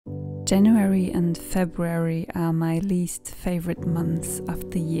January and February are my least favorite months of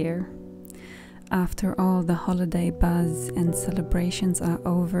the year. After all the holiday buzz and celebrations are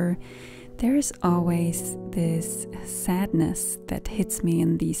over, there is always this sadness that hits me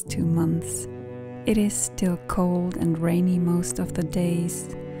in these 2 months. It is still cold and rainy most of the days.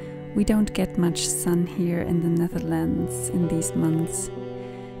 We don't get much sun here in the Netherlands in these months.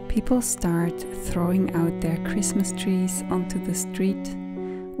 People start throwing out their Christmas trees onto the street,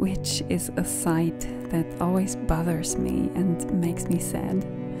 which is a sight that always bothers me and makes me sad.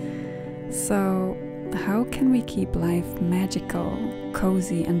 So, how can we keep life magical,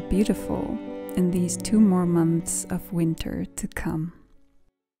 cozy and beautiful in these 2 more months of winter to come?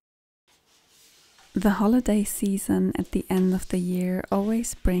 The holiday season at the end of the year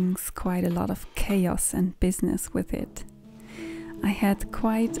always brings quite a lot of chaos and business with it. I had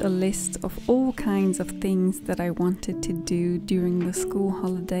quite a list of all kinds of things that I wanted to do during the school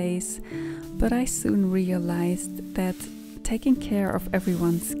holidays, but I soon realized that taking care of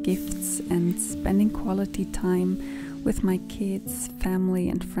everyone's gifts and spending quality time with my kids, family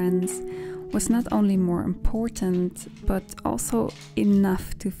and friends was not only more important, but also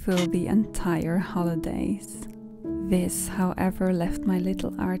enough to fill the entire holidays. This, however, left my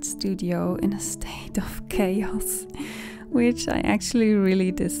little art studio in a state of chaos, which I actually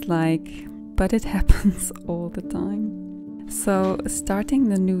really dislike, but it happens all the time. So, starting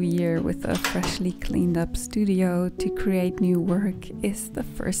the new year with a freshly cleaned up studio to create new work is the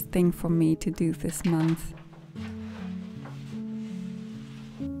first thing for me to do this month.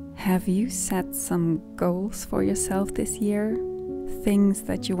 Have you set some goals for yourself this year? Things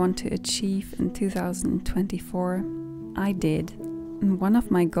that you want to achieve in 2024? I did. And one of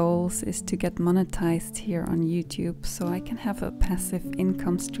my goals is to get monetized here on YouTube so I can have a passive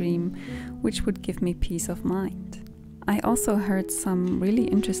income stream which would give me peace of mind. I also heard some really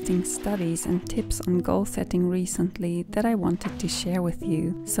interesting studies and tips on goal setting recently that I wanted to share with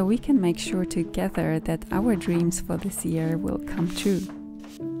you so we can make sure together that our dreams for this year will come true.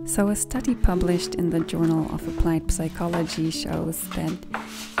 So a study published in the Journal of Applied Psychology shows that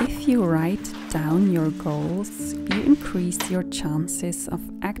if you write down your goals, you increase your chances of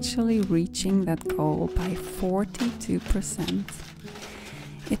actually reaching that goal by 42%.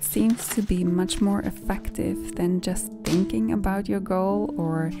 It seems to be much more effective than just thinking about your goal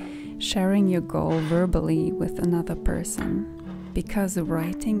or sharing your goal verbally with another person, because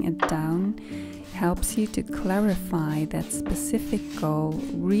writing it down helps you to clarify that specific goal,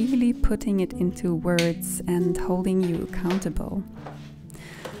 really putting it into words and holding you accountable.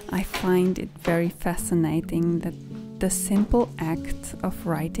 I find it very fascinating that the simple act of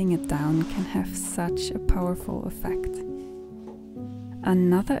writing it down can have such a powerful effect.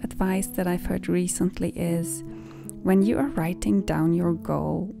 Another advice that I've heard recently is, when you are writing down your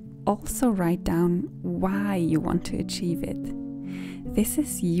goal, also write down why you want to achieve it. This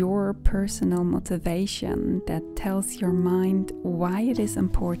is your personal motivation that tells your mind why it is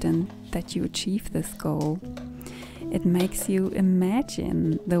important that you achieve this goal. It makes you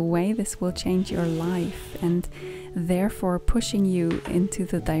imagine the way this will change your life and therefore pushing you into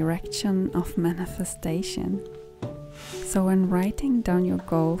the direction of manifestation. So when writing down your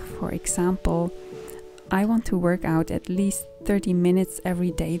goal, for example, I want to work out at least 30 minutes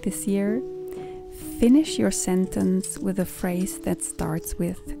every day this year, finish your sentence with a phrase that starts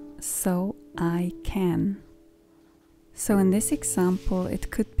with, "so I can." So in this example,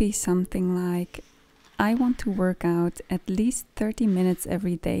 it could be something like, I want to work out at least 30 minutes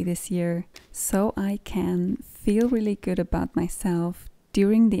every day this year, so I can feel really good about myself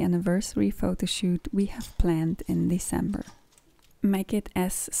during the anniversary photo shoot we have planned in December. Make it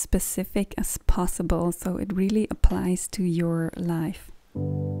as specific as possible so it really applies to your life.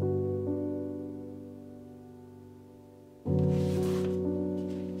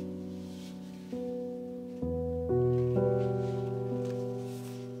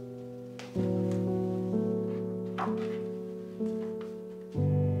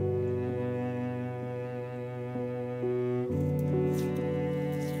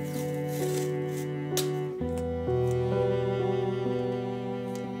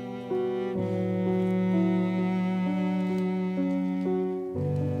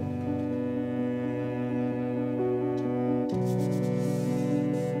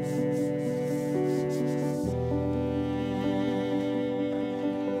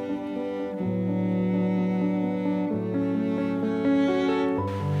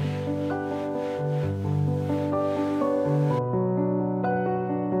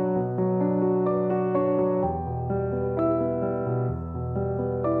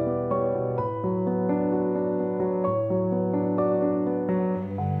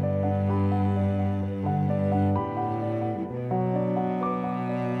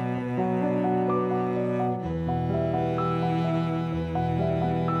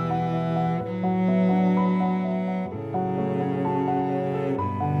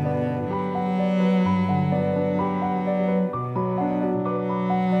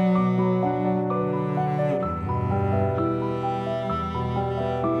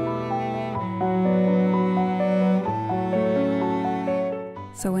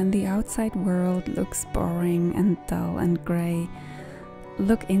 So when the outside world looks boring and dull and grey,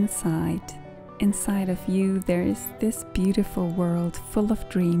 look inside. Inside of you there is this beautiful world full of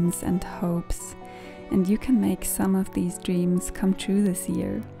dreams and hopes, and you can make some of these dreams come true this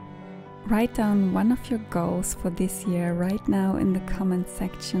year. Write down one of your goals for this year right now in the comment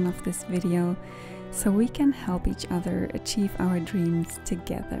section of this video, so we can help each other achieve our dreams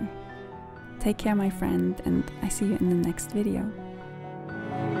together. Take care, my friend, and I see you in the next video.